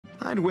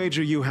I'd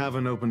wager you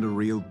haven't opened a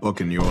real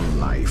book in your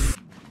life.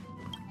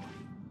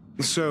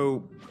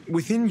 So,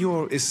 within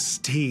your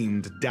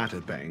esteemed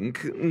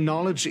databank,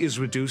 knowledge is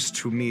reduced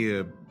to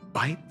mere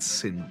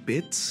bytes and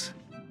bits?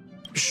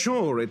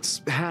 Sure,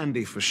 it's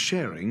handy for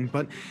sharing,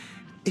 but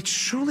it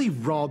surely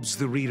robs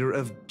the reader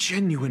of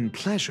genuine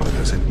pleasure,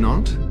 does it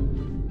not?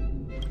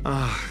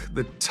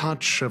 The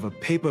touch of a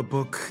paper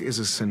book is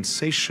a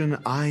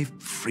sensation I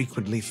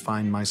frequently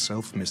find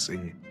myself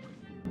missing.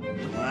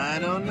 I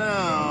don't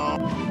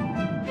know.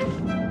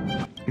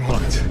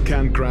 What,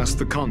 can't grasp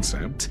the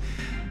concept?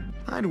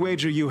 I'd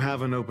wager you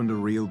haven't opened a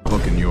real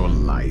book in your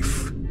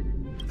life.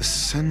 The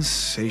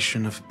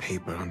sensation of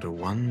paper under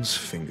one's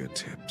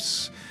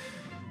fingertips,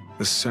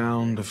 the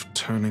sound of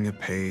turning a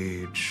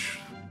page,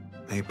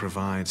 they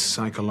provide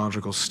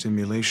psychological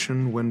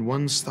stimulation when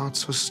one's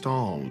thoughts are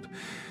stalled,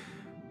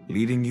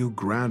 leading you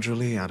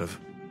gradually out of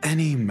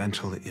any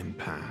mental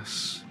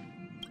impasse.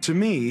 To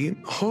me,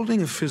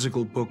 holding a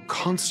physical book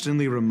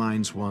constantly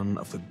reminds one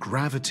of the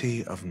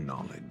gravity of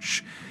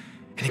knowledge,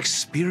 an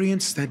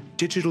experience that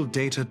digital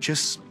data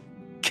just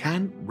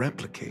can't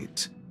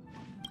replicate.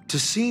 To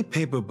see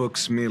paper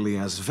books merely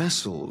as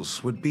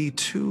vessels would be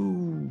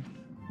too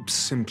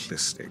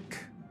simplistic.